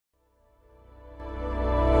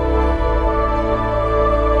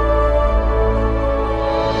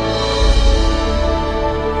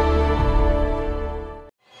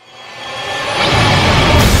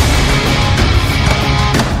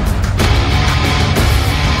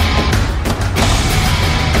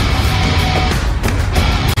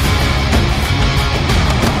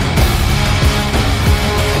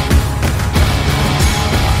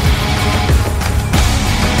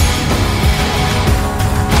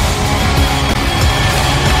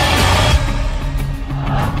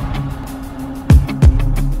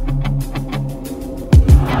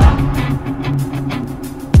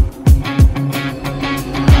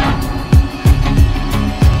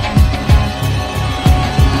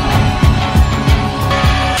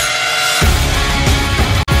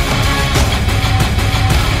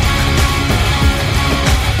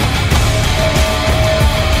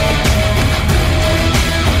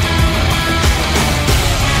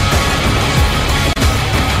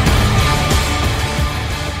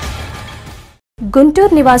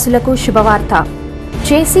గుంటూరు నివాసులకు శుభవార్త.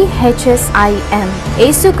 JCHSIM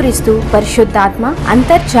యేసుక్రీస్తు పరిశుద్ధాత్మ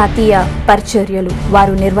అంతర్జాతీయ పరిచర్యలు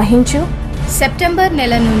వారు నిర్వహించు సెప్టెంబర్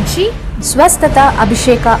నెల నుంచి స్వస్థత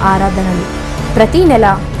అభిషేక ఆరాధనలు ప్రతి నెల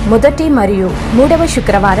మొదటి మరియు మూడవ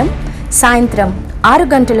శుక్రవారం సాయంత్రం 6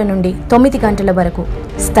 గంటల నుండి 9 గంటల వరకు.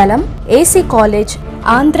 స్థలం AC college,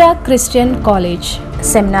 Andhra Christian college,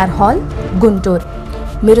 seminar hall, Guntur.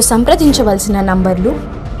 మీరు సంప్రదించవలసిన నంబర్లు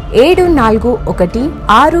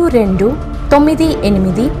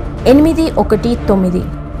 7416298819.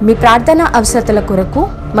 మీ ప్రార్థన అవసరతల కొరకు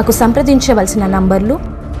మాకు సంప్రదించవలసిన నంబర్లు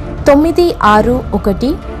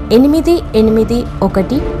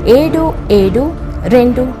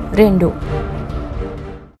 9618817722.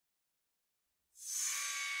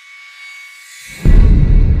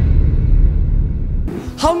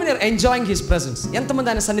 How many are enjoying His presence? ఎంతమంది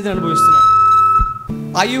ఆయన సన్నిధిని అనుభవిస్తున్నారు?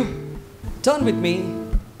 Are you? Turn with me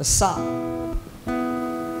the psalm.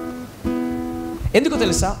 ఎందుకు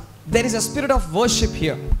తెలుసా? There is a spirit of worship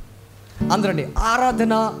here. అందరండి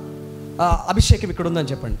ఆరాధన అభిషేకం ఇక్కడ ఉందని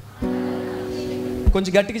చెప్పండి.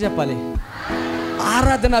 కొంచెం గట్టిగా చెప్పాలి.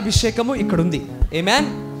 ఆరాధన అభిషేకము ఇక్కడ ఉంది. Amen.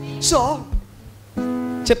 So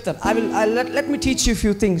చెప్తాను. Let me teach you a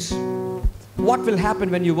few things. What will happen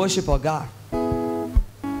when you worship our God?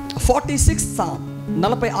 46th Psalm,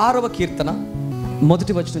 46వ కీర్తన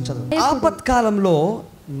మొదటి వచనం చదువు. ఆపత్కాలంలో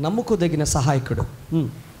నమ్ముకోదగిన సహాయకుడు.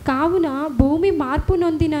 కావున భూమి మార్పు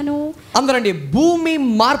నొందినను. అందరండి భూమి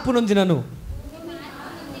మార్పు నొందినను.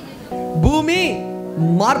 భూమి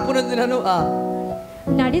మార్పు నొందినను.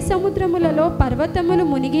 నడి సముద్రములలో పర్వతములు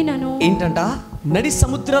మునిగినను. ఏంటంట? నడి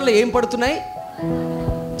సముద్రాల్లో ఏం పడుతున్నాయి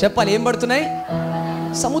చెప్పాలి. ఏం పడుతున్నాయి?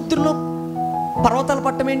 సముద్రంలో పర్వతాలు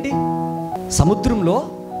పట్టం ఏంటి? సముద్రంలో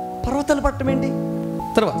పర్వతాలు పట్టం ఏంటి?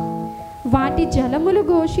 తర్వాత వాటి జలములు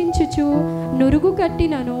ఘోషించుచు నురుగు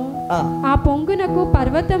కట్టినను. ఆ పొంగునకు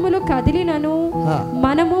పర్వతములు కదిలినను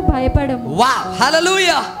మనము భయపడము. వావ్,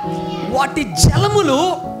 హల్లెలూయా. వాటి జలములు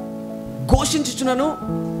ఘోషించుచునను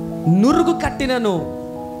నురుగు కట్టినను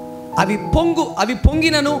అవి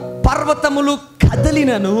పొంగినను పర్వతములు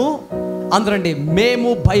కదిలినను. అందరండి మేము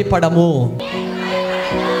భయపడము.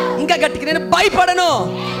 ఇంకా గట్టిగా నేను భయపడను.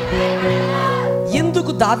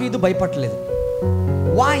 ఎందుకు దావీదు భయపడలేదు?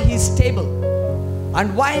 Why he is stable and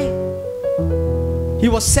why he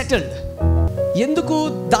was settled? ఎందుకు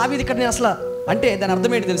దావీదు ఇక్కడ అసలు అంటే దాని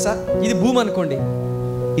అర్థం ఏంటి తెలుసా? ఇది భూమి అనుకోండి.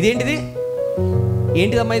 ఇదేంటిది?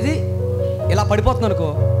 ఏంటిదమ్మా ఇది? ఇలా పడిపోతుంది అనుకో,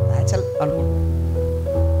 చల్ అనుకో.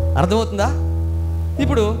 అర్థమవుతుందా?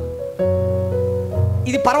 ఇప్పుడు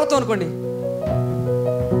ఇది పర్వతం అనుకోండి,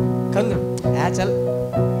 కందు చల్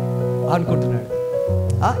అనుకుంటున్నాడు.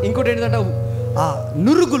 ఇంకోటి ఏంటంటే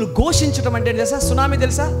నురుగులు ఘోషించడం అంటే తెలుసా? సునామీ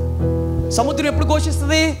తెలుసా? సముద్రం ఎప్పుడు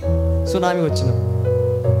ఘోషిస్తుంది? సునామీ వచ్చిన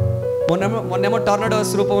మొన్నేమో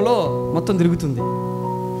టోర్నాడోస్ రూపంలో మొత్తం తిరుగుతుంది.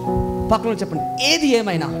 పక్కన చెప్పండి, ఏది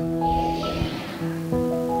ఏమైనా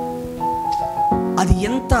అది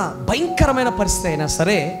ఎంత భయంకరమైన పరిస్థితి అయినా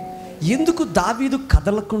సరే ఎందుకు దావీదు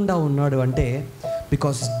కదలకుండా ఉన్నాడు అంటే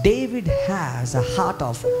because David has a heart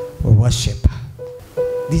of worship.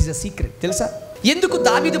 This is a secret. తెలుసా ఎందుకు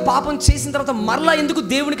దావీదు పాపం చేసిన తర్వాత మరలా ఎందుకు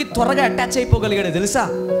దేవునికి త్వరగా అటాచ్ అయిపోగలిగాడో తెలుసా?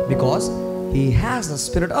 Because he has the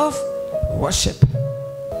spirit of worship.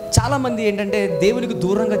 చాలామంది ఏంటంటే దేవునికి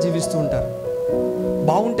దూరంగా జీవిస్తూ ఉంటారు.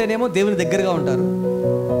 బాగుంటేనేమో దేవుని దగ్గరగా ఉంటారు,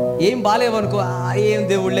 ఏం బాగాలేవనుకో ఏం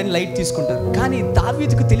దేవుళ్ళని లైట్ తీసుకుంటారు. కానీ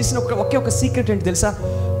దావీదుకు తెలిసిన ఒకే ఒక సీక్రెట్ ఏంటి తెలుసా?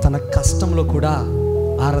 తన కష్టంలో కూడా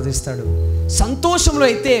ఆరాధిస్తాడు. సంతోషంలో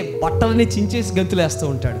అయితే బట్టలని చించేసి గంతులేస్తూ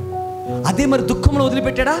ఉంటాడు. అదే మరి దుఃఖంలో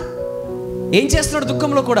వదిలిపెట్టాడా? ఏం చేస్తున్నాడు?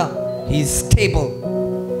 దుఃఖంలో కూడా he is stable.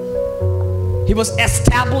 He was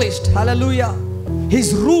established. Hallelujah.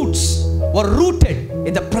 His roots were rooted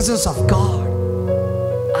in the presence of God.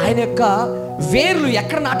 ఆయన యొక్క వేర్లు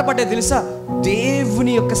ఎక్కడ నాటపడ్డాయో తెలుసా?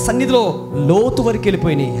 దేవుని యొక్క సన్నిధిలో లోతు వరకు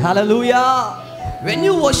వెళ్ళిపోయినాయి. హల్లెలూయా. When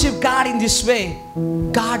you worship God in this way,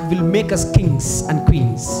 God will make us kings and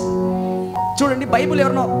queens. చూడండి, బైబిల్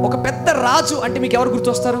ఎవరినో ఒక పెద్ద రాజు అంటే మీకు ఎవరు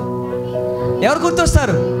గుర్తొస్తారు? ఎవరు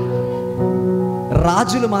గుర్తొస్తారు?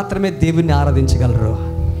 రాజులు మాత్రమే దేవుణ్ణి ఆరాధించగలరు.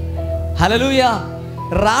 హల్లెలూయా.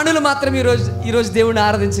 రాణులు మాత్రమే ఈరోజు దేవుణ్ణి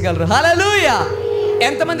ఆరాధించగలరు. హల్లెలూయా.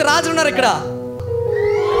 ఎంతమంది రాజులు ఉన్నారు ఇక్కడ?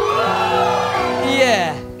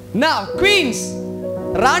 Now queens,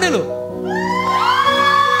 రాణులు.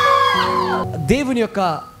 దేవుని యొక్క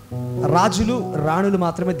రాజులు రాణులు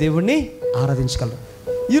మాత్రమే దేవుణ్ణి ఆరాధించగలరు.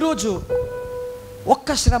 ఈరోజు ఒక్క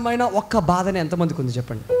శ్రమైన ఒక్క బాధనే ఎంతమందికి ఉంది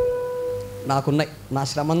చెప్పండి? నాకున్నాయి. నా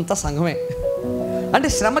శ్రమ అంతా సంఘమే. అంటే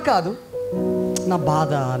శ్రమ కాదు, నా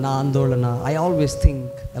బాధ, నా ఆందోళన. I always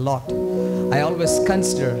think a lot. I always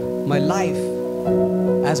consider my life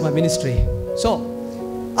as my ministry. So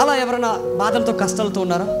అలా ఎవరైనా బాధలతో కష్టాలతో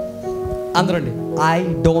ఉన్నారా? అందరూ అండి, I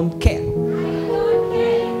don't care,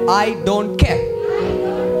 I don't care.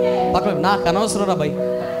 పక్కన, నాకు అనవసరం రా భయ్,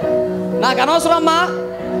 నాకు అనవసరం అమ్మా,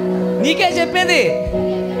 నీకే చెప్పేది,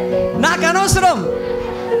 నాకు అనవసరం.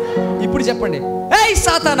 ఇప్పుడు చెప్పండి, ఏయ్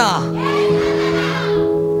సాతానా,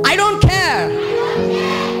 I don't care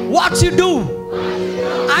what you do,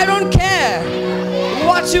 I don't care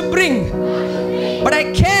what you bring, but I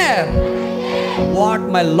care what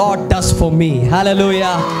my lord does for me.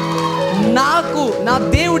 హల్లెలూయా. నాకు నా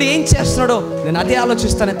దేవుడు ఏం చేస్తున్నాడో నేను అదే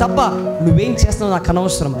ఆలోచిస్తానే తప్ప నువ్వేం చేస్తున్నావు నాకు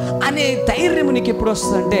అనవసరం అనే ధైర్యం నీకు ఎప్పుడు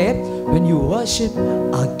వస్తుందంటే when you worship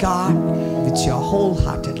a God with your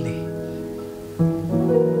wholeheartedly.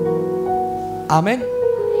 ఆమేన్.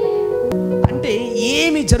 అంటే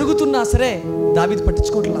ఏమి జరుగుతున్నా సరే దావీదు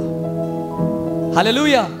పట్టించుకోవట్లా.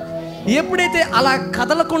 హల్లెలూయా. ఎప్పుడైతే అలా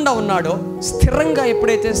కదలకుండా ఉన్నాడో, స్థిరంగా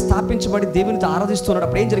ఎప్పుడైతే స్థాపించబడి దేవునితో ఆరాధిస్తున్నాడో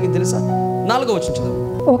అప్పుడు ఏం జరిగింది తెలుసా? 4వ వచనం చదువు.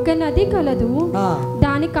 ఒక నది కలదు,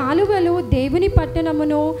 దాని కాలువలు దేవుని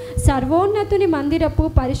పట్టణమును సర్వోన్నతుని మందిరపు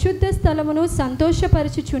పరిశుద్ధ స్థలమును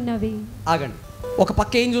సంతోషపరచుచున్నవి. ఆగండి. ఒక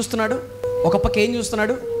పక్క ఏం చూస్తున్నాడు? ఒక పక్క ఏం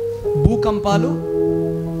చూస్తున్నాడు? భూకంపాలు,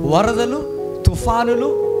 వరదలు, తుఫానులు,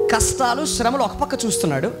 కష్టాలు, శ్రమలు ఒక పక్క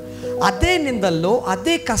చూస్తున్నాడు. అదే నిందల్లో,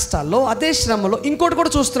 అదే కష్టాల్లో, అదే శ్రమలో ఇంకోటి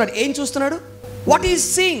కూడా చూస్తున్నాడు. ఏం చూస్తున్నాడు? What is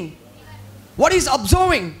seeing, what is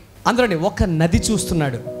observing? అందరండి, ఒక నది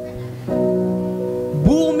చూస్తున్నాడు.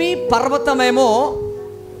 భూమి పర్వతమేమో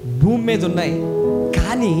భూమి మీద ఉన్నాయి,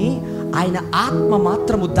 కానీ ఆయన ఆత్మ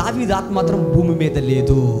మాత్రము, దావీదు ఆత్మ మాత్రం భూమి మీద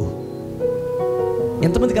లేదు.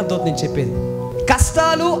 ఎంతమందికి అర్థమవుతుంది నేను చెప్పేది?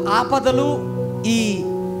 కష్టాలు, ఆపదలు, ఈ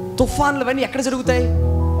తుఫాన్లు అవన్నీ ఎక్కడ జరుగుతాయి?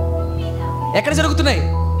 ఎక్కడ జరుగుతున్నాయి?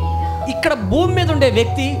 ఇక్కడ భూమి మీద ఉండే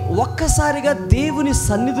వ్యక్తి ఒక్కసారిగా దేవుని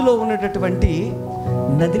సన్నిధిలో ఉన్నటువంటి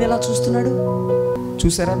నదిని ఎలా చూస్తున్నాడు?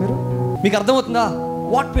 చూసారా మీరు? మీకు అర్థమవుతుందా?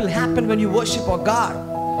 What will happen when you worship hour God?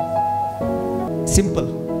 Simple.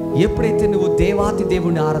 ఎప్పుడైతే నువ్వు దేవాతి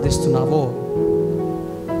దేవుణ్ణి ఆరాధిస్తున్నావో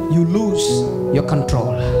you lose your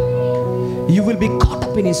control. You will be caught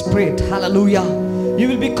up in his spirit. Hallelujah. You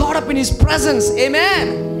will be caught up in his presence.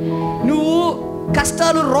 ఆమేన్. నువ్వు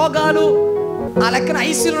కష్టాలు, రోగాలు, ఆ లెక్కన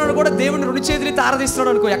ఐసీయూలో కూడా దేవుని 2 చేతులు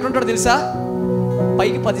ఆరాధిస్తున్నాడు అనుకో, ఎక్కడ ఉంటాడు తెలుసా?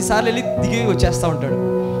 పైకి 10 సార్లు వెళ్ళి దిగి వచ్చేస్తూ ఉంటాడు.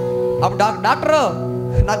 అప్పుడు డాక్టర్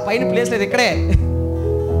నాకు పైన ప్లేస్ లేదు, ఇక్కడే.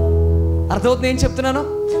 అర్థమవుతుంది ఏం చెప్తున్నాను?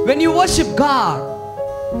 When you worship God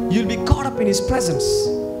you will be caught up in his presence.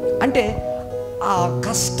 అంటే ఆ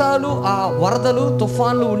కష్టాలు, ఆ వరదలు,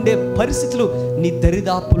 తుఫాన్లు ఉండే పరిస్థితులు నీ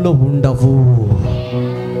దరిదాపుల్లో ఉండవు.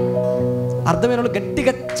 అర్థమైన వాళ్ళు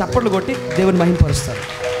గట్టిగా చప్పట్లు కొట్టి దేవుని మహిమపరుస్తారు.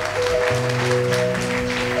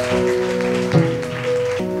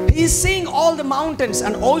 He is seeing all the mountains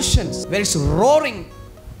and oceans where it's roaring,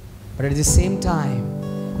 but at the same time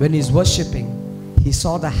when he is worshiping he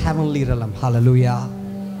saw the heavenly realm. Hallelujah.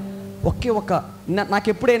 నాకు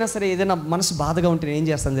ఎప్పుడైనా సరే ఏదైనా మనసు బాధగా ఉంటే నేను ఏం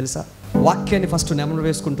చేస్తాను తెలుసా? వాక్యాన్ని ఫస్ట్ నెమరు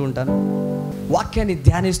వేసుకుంటూ ఉంటాను, వాక్యాన్ని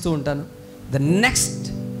ధ్యానిస్తూ ఉంటాను.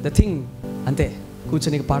 ద థింగ్ అంతే,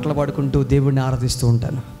 కూర్చొని పాటలు పాడుకుంటూ దేవుడిని ఆరాధిస్తూ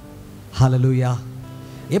ఉంటాను. హల్లెలూయా.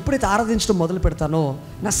 ఎప్పుడైతే ఆరాధించడం మొదలు పెడతానో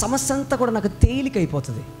నా సమస్య అంతా కూడా నాకు తేలిక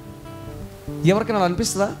అయిపోతుంది. ఎవరికైనా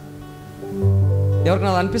అనిపిస్తుందా?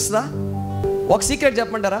 ఎవరికైనా అనిపిస్తుందా? ఒక సీక్రెట్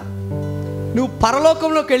చెప్పమంటారా? నువ్వు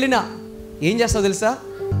పరలోకంలోకి వెళ్ళినా ఏం చేస్తావు తెలుసా?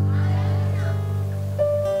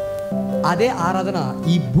 అదే ఆరాధన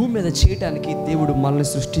ఈ భూమి మీద చేయటానికి దేవుడు మనల్ని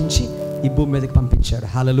సృష్టించి ఈ భూమి మీదకి పంపించాడు.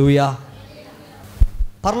 హల్లెలూయా.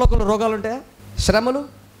 పరలోకంలో రోగాలు ఉంటాయా? శ్రమలు,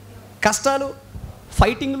 కష్టాలు,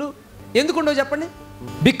 ఫైటింగ్లు ఎందుకుండవు చెప్పండి?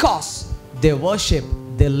 Because they worship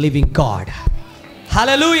the living God.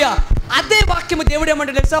 హల్లెలూయా. అదే వాక్యము దేవుడు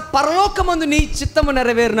ఏమంటే తెలుసా? పరలోకమందు నీ చిత్తము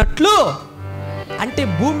నెరవేరినట్లు. అంటే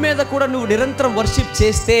భూమి మీద కూడా నువ్వు నిరంతరం వర్షిప్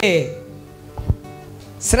చేస్తే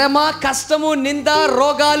శ్రమ, కష్టము, నింద,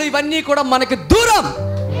 రోగాలు ఇవన్నీ కూడా మనకి దూరం.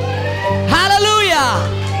 హల్లెలూయా.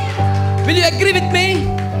 Will you agree with me?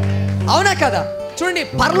 అవునా కదా? చూడండి,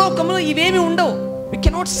 పరలోకంలో ఇవేమి ఉండవు. We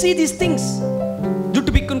cannot see these things.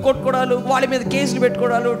 జుట్టు పిక్కుని కొట్టుకోవడాలు, వాళ్ళ మీద కేసులు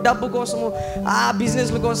పెట్టుకోవడాలు, డబ్బు కోసము, ఆ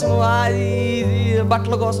బిజినెస్ల కోసము, అది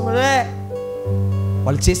బట్టల కోసము.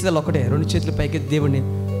 వాళ్ళు చేసేది ఒకటే, 2 చేతులు పైకి దేవుడిని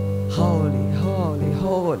హోలీ హోలీ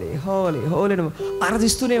హోలీ హోలీ హోలీ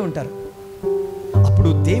ఆరాధిస్తూనే ఉంటారు. అప్పుడు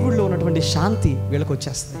దేవుళ్ళలో ఉన్నటువంటి శాంతి వీళ్ళకి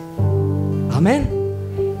వచ్చేస్తుంది. ఆమేన్.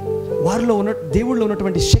 వారిలో ఉన్న దేవుళ్ళలో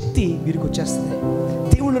ఉన్నటువంటి శక్తి వీరికి వచ్చేస్తుంది.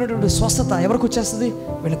 దేవుళ్ళు ఉన్నటువంటి స్వస్థత ఎవరికి వచ్చేస్తుంది?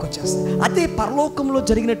 వీళ్ళకి వచ్చేస్తుంది. అదే పరలోకంలో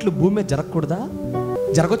జరిగినట్లు భూమి మీద జరగకూడదా?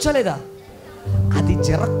 జరగొచ్చా లేదా? అది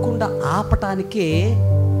జరగకుండా ఆపటానికే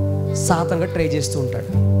సాతానుగా ట్రై చేస్తూ ఉంటాడు.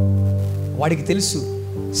 వాడికి తెలుసు,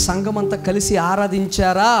 సంఘం అంతా కలిసి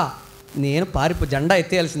ఆరాధించారా నేను జెండా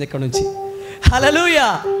ఎత్తేయాల్సింది ఇక్కడ నుంచి. హల్లెలూయా.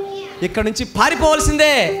 ఇక్కడ నుంచి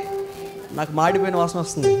పారిపోవాల్సిందే. నాకు మాడిపోయిన వాసన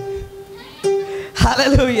వస్తుంది.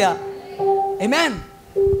 హల్లెలూయా. ఆమేన్.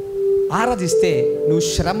 ఆరాధిస్తే నువ్వు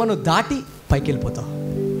శ్రమను దాటి పైకి వెళ్ళిపోతావు.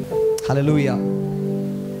 హల్లెలూయా.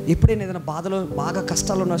 ఎప్పుడైనా ఏదైనా బాధలో బాగా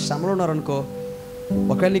కష్టాలు ఉన్నా శ్రమలో ఉన్నారనుకో,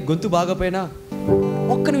 ఒకవేళ నీ గొంతు బాగోపోయినా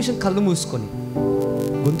ఒక్క నిమిషం కళ్ళు మూసుకొని,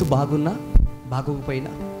 గొంతు బాగున్నా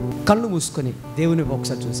బాగోకపోయినా కళ్ళు మూసుకొని దేవుని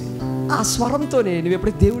ఒకసారి చూసి ఆ స్వరంతోనే నువ్వు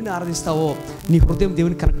ఎప్పుడైతే దేవుడిని ఆరాధిస్తావో నీ హృదయం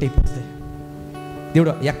దేవుని కనెక్ట్ అయిపోతుంది.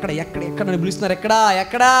 దేవుడు ఎక్కడ ఎక్కడ ఎక్కడ నన్ను పిలుస్తున్నారు, ఎక్కడా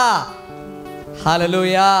ఎక్కడా.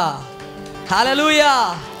 హల్లెలూయా, హల్లెలూయా.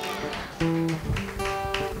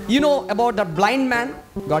 You know about the blind man?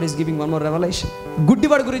 God is giving one more revelation.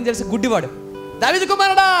 గుడ్డివాడు గురించి తెలిసి, గుడ్డివాడు దావీదు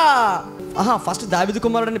కుమారుడా. ఫస్ట్ దావీదు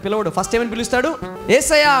కుమారుడు అని పిలవడు. ఫస్ట్ ఏమని పిలుస్తాడు?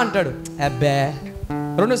 యేసయ్యా అంటాడు. అబ్బే.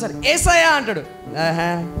 రెండోసారి యేసయ్యా అంటాడు.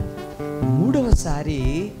 మూడవసారి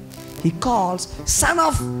he calls son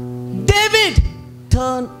of David,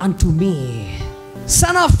 turn unto me.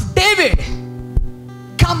 Son of David,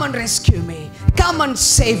 come and rescue me, come and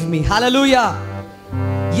save me. Hallelujah.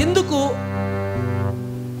 ఎందుకు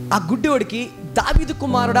ఆ గుడ్డివాడికి దావీదు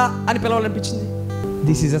కుమారుడా అని పిలవాలనిపించింది?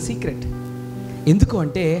 This is a secret. ఎందుకు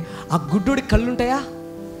అంటే ఆ గుడ్డోడికి కళ్ళు ఉంటాయా?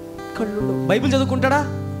 కళ్ళు. బైబిల్ చదువుకుంటాడా?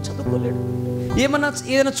 చదువుకోలేడు.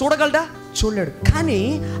 ఏదైనా చూడగలడా? చూడలేడు. కానీ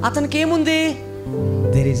అతనికి ఏముంది?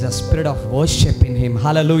 There is a spirit of worship in him.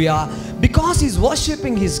 Hallelujah. Because he is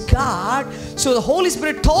worshipping his God, so the Holi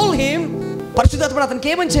spirit told him. పరిశుద్ధాత్ముడు అతనికి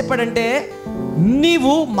ఏమని చెప్పాడంటే,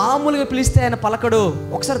 నీవు మామూలుగా పిలిస్తే ఆయన పలకడు,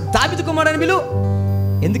 ఒకసారి దావీదు కుమారుడు అని పిలు.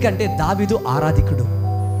 ఎందుకంటే దావీదు ఆరాధికుడు.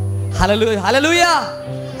 హల్లెలూయా, హల్లెలూయా.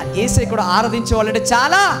 యేసయ్య కూడా ఆరాధించే వాళ్ళంటే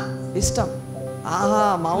చాలా ఇష్టం.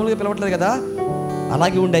 మామూలుగా పిలవట్లేదు కదా,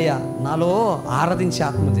 అలాగే ఉండయ్యా, నాలో ఆరాధించే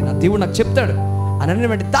ఆత్మ ఉంది, నా దేవుడు నాకు చెప్తాడు అని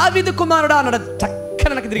అంటే దావీదు కుమారుడా అన్నాడు.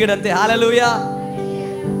 చక్కన నాకు తిరిగాడు అంతే. హల్లెలూయా.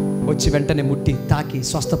 వచ్చి వెంటనే ముట్టి తాకి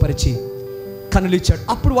స్వస్థపరిచి కన్నులు ఇచ్చాడు.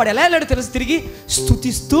 అప్పుడు వాడు ఎలా వెళ్ళాడు తెలుసు? తిరిగి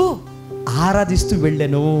స్తుతిస్తూ ఆరాధిస్తూ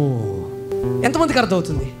వెళ్ళాను. ఎంతమందికి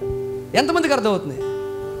అర్థమవుతుంది? ఎంతమందికి అర్థమవుతుంది?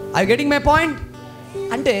 I getting my point?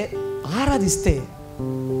 అంటే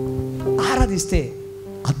ఆరాధిస్తే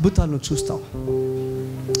అద్భుతాలను చూస్తావు.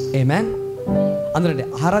 ఆమేన్. అందులో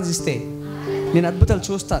ఆరాధిస్తే నేను అద్భుతాలు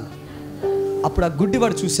చూస్తాను. అప్పుడు ఆ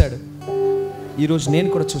గుడ్డివాడు చూశాడు, ఈరోజు నేను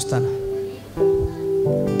కూడా చూస్తాను.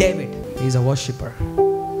 David is a worshipper.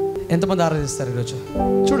 ఎంతమంది ఆరాధిస్తారు ఈరోజు?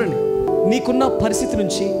 చూడండి, నీకున్న పరిస్థితి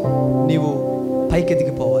నుంచి నీవు పైకి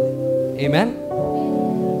ఎదిగిపోవాలి. ఆమేన్.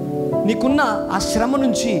 నీకున్న ఆ శ్రమ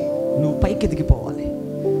నుంచి నువ్వు పైకి ఎదిగిపోవాలి.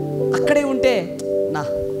 అక్కడే ఉంటే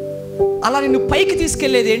అలా నిన్ను పైకి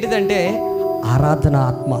తీసుకెళ్లేది ఏంటిదంటే ఆరాధన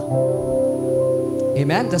ఆత్మ.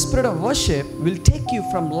 ఆమేన్. The spirit of worship will take you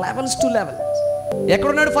from levels to levels.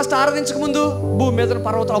 ఎక్కడున్నాడు? ఫస్ట్ ఆరాధించక ముందు భూమి మీద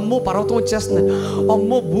పర్వతం, అమ్మో పర్వతం వచ్చేస్తుంది,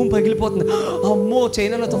 అమ్మో భూమి పగిలిపోతుంది, అమ్మో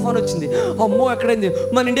చైనాలో తుఫాన్ వచ్చింది, అమ్మో ఎక్కడైంది,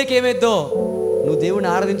 మన ఇండియాకి ఏమైద్దో. నువ్వు దేవుని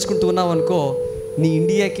ఆరాధించుకుంటూ ఉన్నావు అనుకో, నీ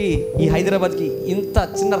ఇండియాకి, ఈ హైదరాబాద్కి ఇంత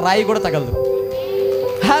చిన్న రాయి కూడా తగలదు.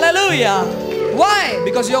 హల్లెలూయా. Why?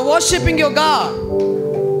 Because you are worshiping your God.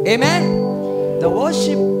 Amen. The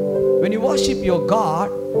worship, when you worship your God,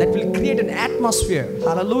 that will create an atmosphere.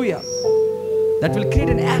 Hallelujah. That will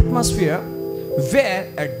create an atmosphere where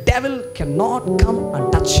a devil cannot come and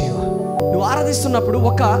touch you. నువ్వు ఆరాధిస్తున్నప్పుడు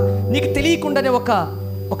నీకు తెలియకుండానే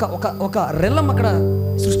ఒక రెల్లం అక్కడ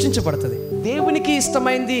సృష్టించబడుతుంది. దేవునికి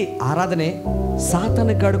ఇష్టమైంది ఆరాధనే,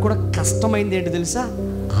 సాతాను గాడు కూడా కష్టమైంది ఏంటి తెలుసా?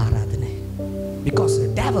 ఆరాధనే. Because the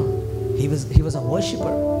devil, he was a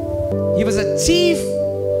worshipper. He was a chief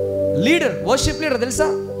leader, worship leader. తెలుసా?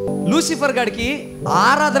 లూసిఫర్ గాడికి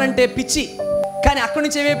ఆరాధన అంటే పిచ్చి, కానీ అక్కడి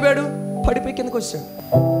నుంచి ఏమైపోయాడు? పడిపోయి కిందకు వచ్చాడు.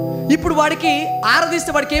 ఇప్పుడు వాడికి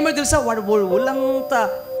ఆరాధిస్తే వాడికి ఏమో తెలుసా? వాడు ఒళ్ళంతా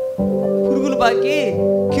పురుగులు బాకి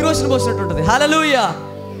కిరోసిన్ పోసినట్టు ఉంటుంది. హల్లెలూయా.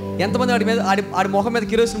 ఎంతమంది వాడి మీద ఆడి మొహం మీద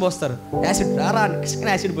కిరోసిన్ పోస్తారు? Acid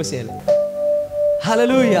acid పోసేయాలి.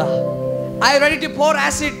 Hallelujah. I ready to pour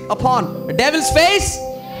acid upon the devil's face.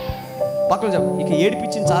 పక్కన చెప్పు, ఇక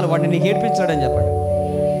ఏడిపించింది చాలు, వాడిని నీకు ఏడిపించాడు అని చెప్పండి.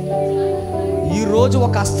 ఈరోజు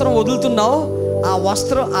ఒక అస్త్రం వదులుతున్నావు, ఆ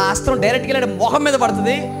అస్త్రం డైరెక్ట్గా వెళ్ళి మొహం మీద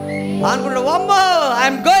పడుతుంది అనుకున్నాడు. అమ్మో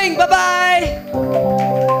ఐఎమ్ గోయింగ్, బై బాయ్.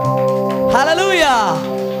 హల్లెలూయా.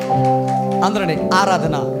 అందరూ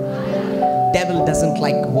ఆరాధన. Devil doesn't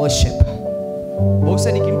like worship. బహుశా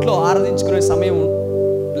నీకు ఇంట్లో ఆరాధించుకునే సమయం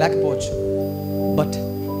లేకపోవచ్చు, but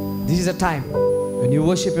this is a time when you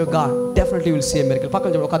worship your God, definitely you will see a miracle. పక్కన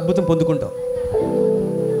చూడు, ఒక అద్భుతం పొందుకుంటావు.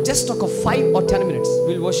 Just ఒక 5 or 10 minutes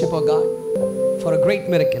we'll worship our God for a great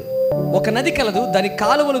miracle. ఒక నది కలదు, దాని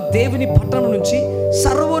కాలువలు దేవుని పట్టణం నుంచి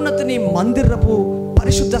సర్వోన్నతుని మందిరపు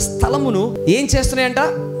పరిశుద్ధ స్థలమును ఏం చేస్తున్నాయంట?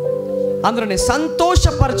 అందులోనే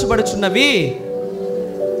సంతోషపరచబడుచున్నవి.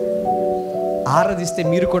 ఆరాధిస్తే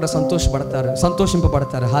మీరు కూడా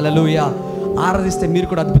సంతోషింపబడతారు. హల్లెలూయా. ఆరాధిస్తే మీరు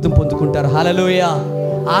కూడా అద్భుతం పొందుకుంటారు. హల్లెలూయా.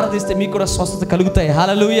 ఆరాధిస్తే మీకు కూడా స్వస్థత కలుగుతాయి.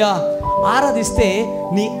 హల్లెలూయా. ఆరాధిస్తే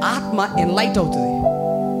నీ ఆత్మ ఎన్లైట్ అవుతుంది.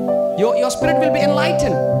 Your spirit will be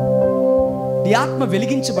enlighten. నీ ఆత్మ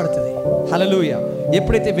వెలిగించబడుతుంది. హల్లెలూయా.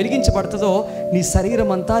 ఎప్పుడైతే వెలిగించబడుతుందో నీ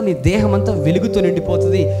శరీరం అంతా, నీ దేహం అంతా వెలుగుతో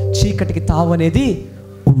నిండిపోతుంది. చీకటికి తావు అనేది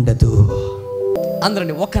ఉండదు.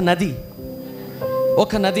 అందరండి, ఒక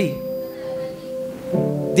నది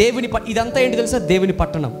దేవుని ఇదంతా ఏంటి తెలుసా? దేవుని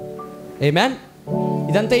పట్టణం. ఆమేన్.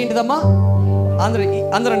 ఇదంతా ఏంటిదమ్మా?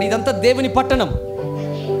 అందరండి, ఇదంతా దేవుని పట్టణం.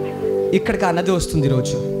 ఇక్కడికి ఆ నది వస్తుంది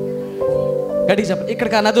ఈరోజు. గట్టిగా చెప్పండి,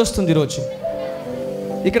 ఇక్కడికి ఆ నది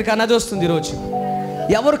వస్తుంది ఈరోజు.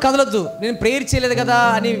 ఎవరు కదలొద్దు. నేను ప్రేయర్ చేయలేదు కదా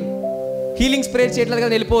అని, హీలింగ్స్ ప్రేయర్ చేయట్లేదు కదా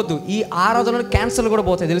వెళ్ళిపోవద్దు. ఈ ఆరాధనలో క్యాన్సర్లు కూడా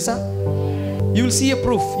పోతాయి తెలుసా? You will see a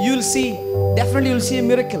proof. Definitely you will see a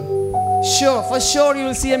miracle. For sure you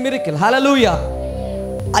will see a miracle. హల్లెలూయా.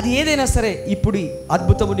 అది ఏదైనా సరే ఇప్పుడు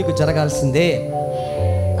అద్భుతము నీకు జరగాల్సిందే.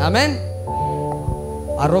 ఆమేన్.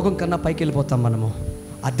 ఆ రోగం కన్నా పైకి వెళ్ళిపోతాం మనము.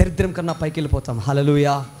 ఆ దరిద్రం కన్నా పైకి వెళ్ళిపోతాం.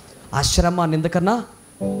 హల్లెలూయా. ఆ శ్రమ, నింద కన్నా.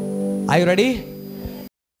 Are you ready?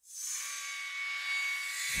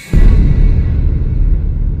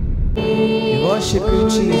 Worship you,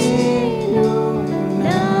 Jesus.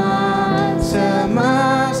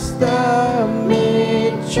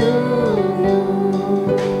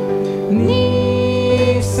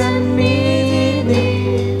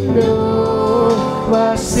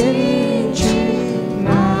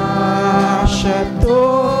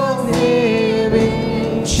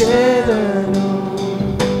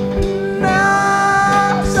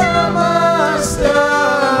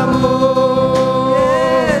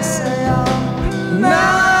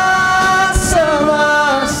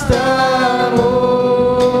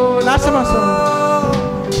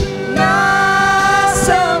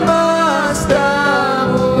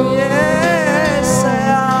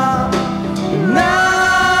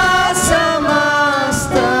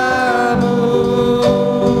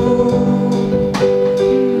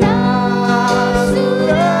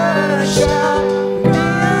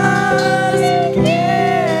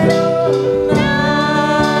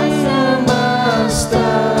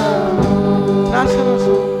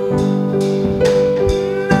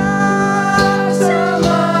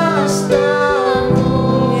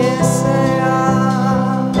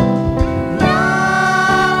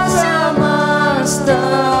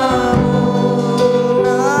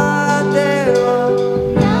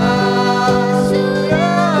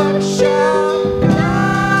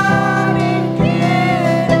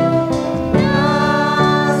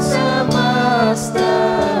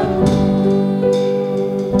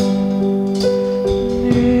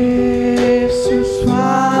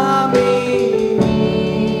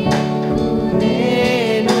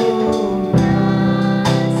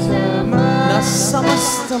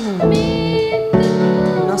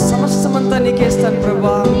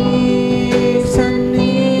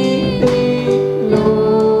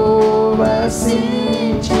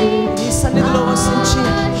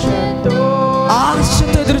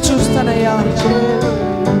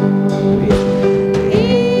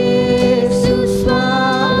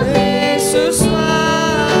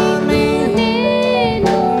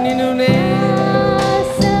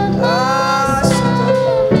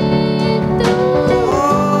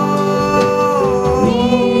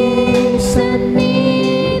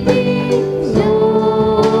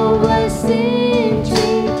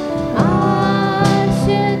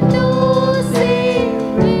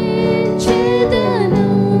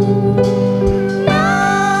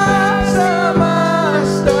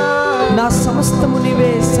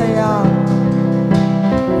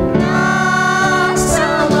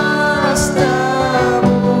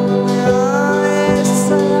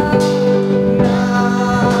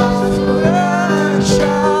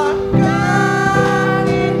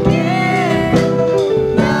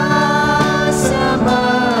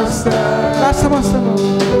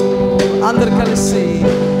 అందరు కలిసి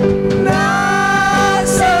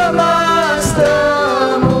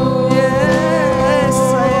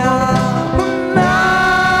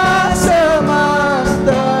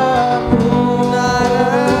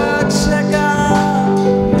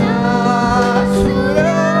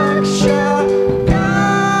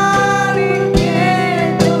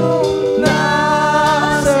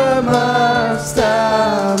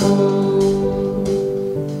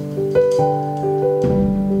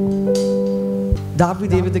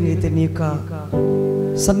దావీదు ఏ విధంగా అయితే నీ యొక్క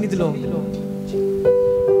సన్నిధిలో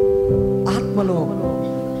ఆత్మలో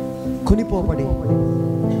కొనిపోబడి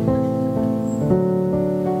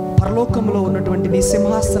పరలోకంలో ఉన్నటువంటి నీ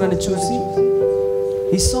సింహాసనాన్ని చూసి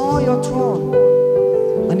He saw your throne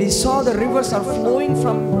and he saw the rivers are flowing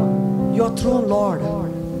from your throne, Lord.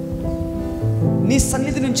 నీ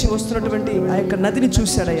సన్నిధి నుంచి వస్తున్నటువంటి ఆ యొక్క నదిని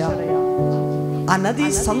చూశాడయ్యా. ఆ నది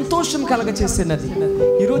సంతోషం కలగచేసే నది.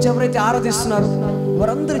 ఈరోజు ఎవరైతే ఆరాధిస్తున్నారో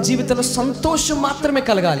వారందరి జీవితంలో సంతోషం మాత్రమే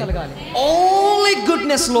కలగాలి. Only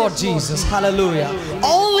goodness, Lord Jesus. Hallelujah.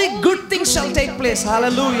 Only good things shall take place.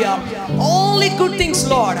 Hallelujah. Only good things,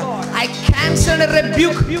 Lord. I cancel and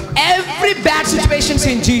rebuke every bad situations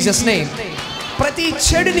in Jesus' name. ప్రతి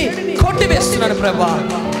చెడుని కొట్టివేస్తున్నాను ప్రభువా.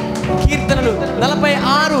 కీర్తనలు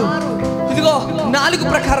 46 ఇదిగో 4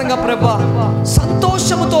 ప్రకారంగా ప్రభువా,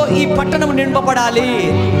 సంతోషముతో ఈ పట్టణం నింపబడాలి,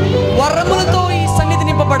 వరములతో ఈ సన్నిధి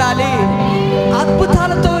నింపబడాలి,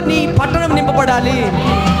 అద్భుతాలతో నీ పట్టణం నింపబడాలి,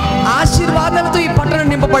 ఆశీర్వాదాలతో ఈ పట్టణం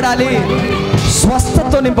నింపబడాలి,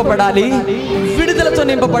 స్వస్థతతో నింపబడాలి, విడుదలతో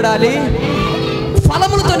నింపబడాలి,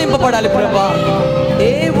 ఫలములతో నింపబడాలి ప్రభువా.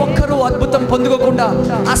 ఏ ఒక్కరూ అద్భుతం పొందుకోకుండా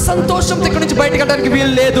అసంతోషంతో ఇక్కడి నుంచి బయటకు వెళ్ళడానికి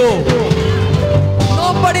వీలు లేదు.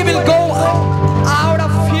 Nobody will go out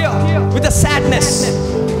of here with a sadness,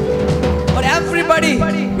 but everybody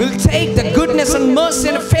will take the goodness and mercy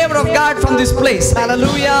and favor of God from this place.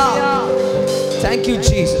 Hallelujah. Thank you,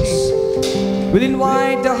 Jesus. We'll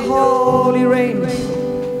invite the holy rain.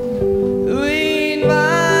 We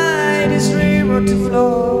invite His river to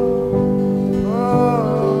flow.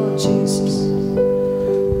 Oh, Jesus.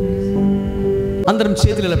 అందరం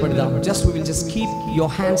చేతులు ఇలా పెడదాం. Just we will just keep your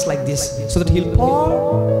hands like this so that He'll pour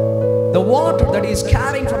the water that He is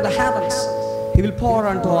carrying from the heavens. He will pour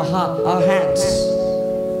onto our hands.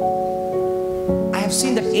 I have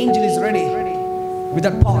seen that angel is ready with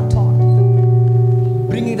that pot,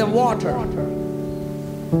 bringing the water,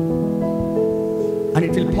 and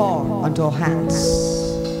it will pour onto our hands.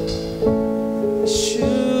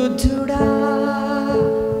 Shuddha,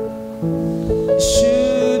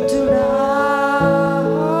 Shuddha,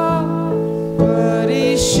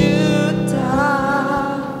 Parishuddha,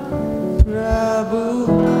 Prabhu,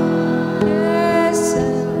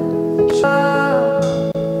 Shuddha,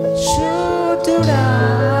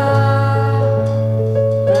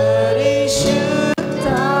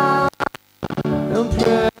 Parishuddha,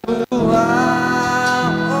 Prabhu,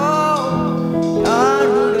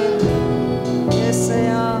 Aruda,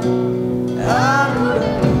 Yesaya,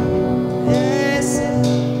 Aruda,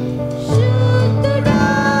 Yesaya, Shuddha.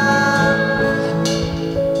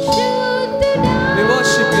 We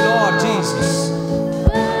worship you, Lord Jesus.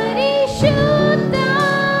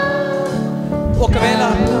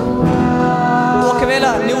 ఒకవేళ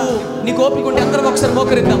నువ్వు నీకు ఓపిక ఉంటే అందరం ఒకసారి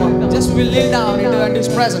మోకరిద్దామా? Just will kneel down into His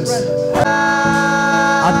presence.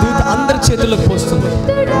 ఆ దూత అందరి చేతుల్లోకి పోస్తుంది,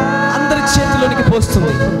 అందరి చేతుల్లోనికి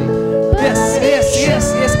పోస్తుంది. Yes, yes, yes,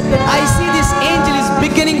 yes. I see this angel is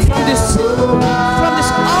beginning from this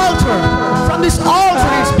altar. From this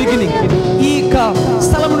altar it's beginning. ఈ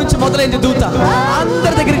స్థలం నుంచి మొదలైంది దూత.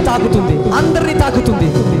 అందరి దగ్గరికి తాకుతుంది, అందరిని తాకుతుంది.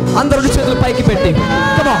 అందరి చేతులు పైకి పెట్టి,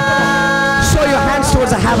 come on, show your hands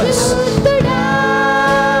towards the heavens.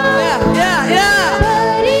 Yeah, yeah, yeah.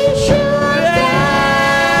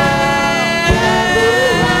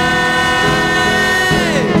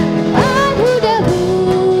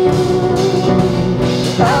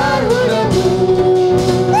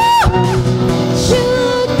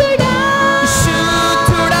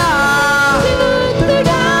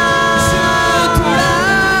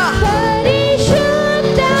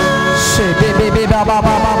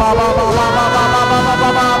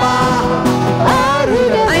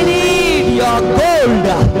 I need your gold,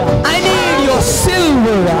 I need your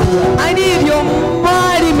silver, I need your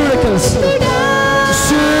mighty miracles.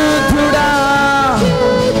 Shuddha,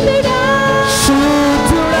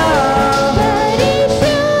 Shuddha.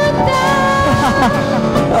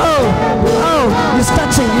 Oh, oh, he's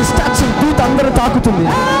touching. దూత అందరూ తాకుతుంది.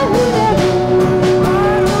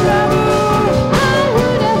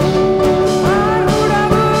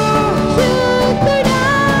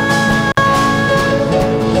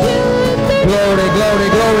 Glory, glory,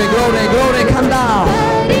 glory, glory, glory, come down.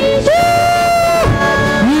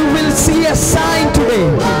 You will see a sign today.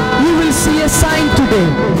 You will see a sign today.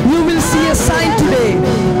 You will see a sign today.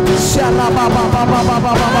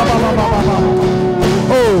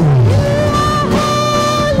 Oh,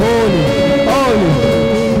 holy, holy,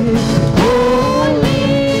 holy,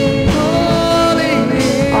 holy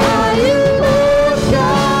are you, Lord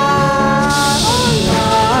God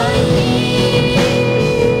Almighty.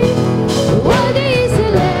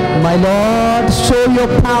 My Lord, show your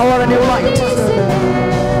power and your might.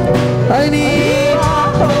 I need.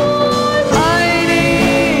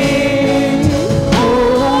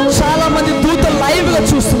 చాలా మంది దూతలు live గా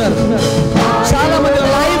చూస్తున్నారు. చాలా మంది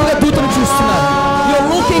live గా దూతలు చూస్తున్నారు. You're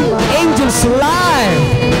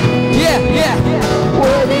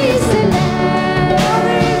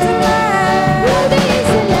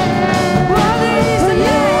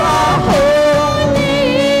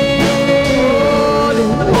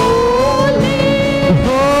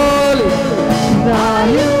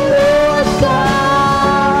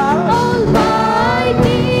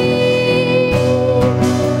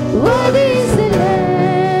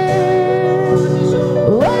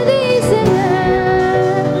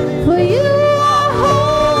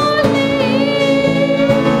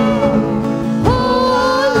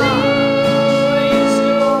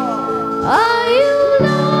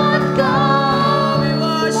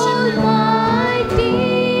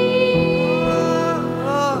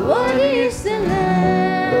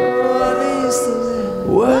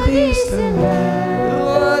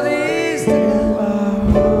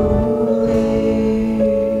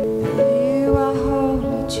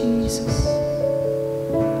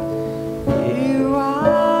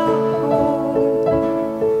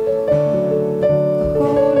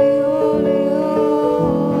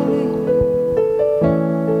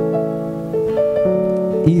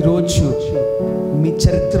ఈరోజు మీ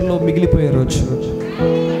చరిత్రలో మిగిలిపోయే రోజు.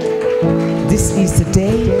 This is the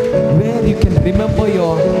day where you can remember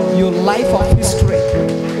your life of history,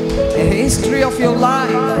 a history of your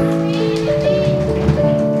life.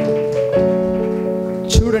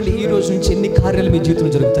 చూడండి ఈ రోజు నుంచి ఎన్ని కార్యాలు మీ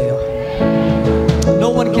జీవితంలో జరుగుతాయో. No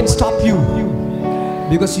one can stop you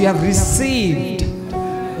because you have received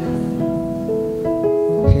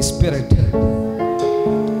His Spirit.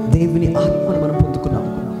 దేవుని ఆత్మను మనం పొందుకున్నాం.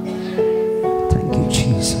 Thank you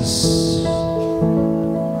Jesus.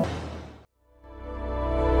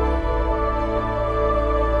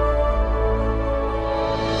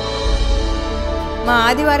 మా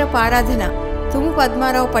ఆదివారపు ఆరాధన తుము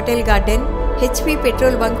Padmarao Patel garden, HP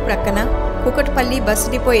petrol bunk ప్రక్కన, కుకట్పల్లి బస్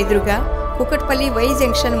డిపో ఎదురుగా, కుకట్పల్లి వై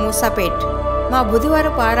జంక్షన్, మూసాపేట్. మా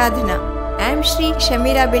బుధవారపు ఆరాధన శ్రీ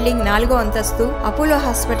షమీరా బిల్డింగ్ 4వ అంతస్తు, అపోలో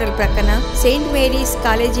హాస్పిటల్ ప్రక్కన, సెయింట్ మేరీస్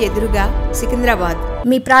కాలేజీ ఎదురుగా, సికింద్రాబాద్.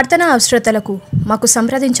 మీ ప్రార్థన అవసరతలకు మాకు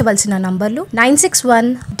సంప్రదించవలసిన నంబర్లు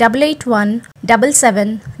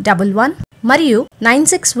 9618817711 మరియు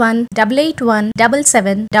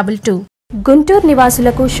 9618817722. గుంటూరు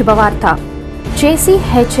నివాసులకు శుభవార్త.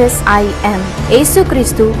 JCHSIM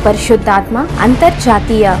యేసుక్రీస్తు పరిశుద్ధాత్మ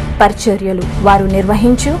అంతర్జాతీయ పరిచర్యలు వారు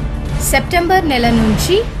నిర్వహించు సెప్టెంబర్ నెల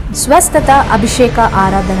నుంచి స్వస్థత అభిషేక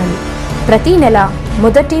ఆరాధనలు ప్రతి నెల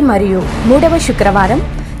మొదటి మరియు 3వ శుక్రవారం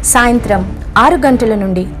సాయంత్రం 6 గంటల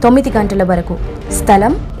నుండి 9 గంటల వరకు.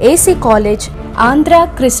 స్థలం AC college, Andhra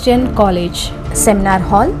Christian college, seminar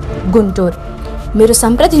hall, Guntur. మీరు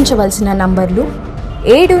సంప్రదించవలసిన నంబర్లు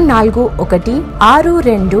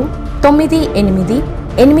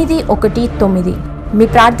 7416298819. మీ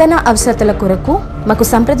ప్రార్థన అవసరతల కొరకు మాకు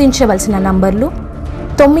సంప్రదించవలసిన నంబర్లు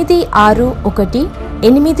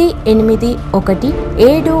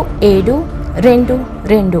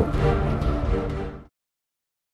 9618817722.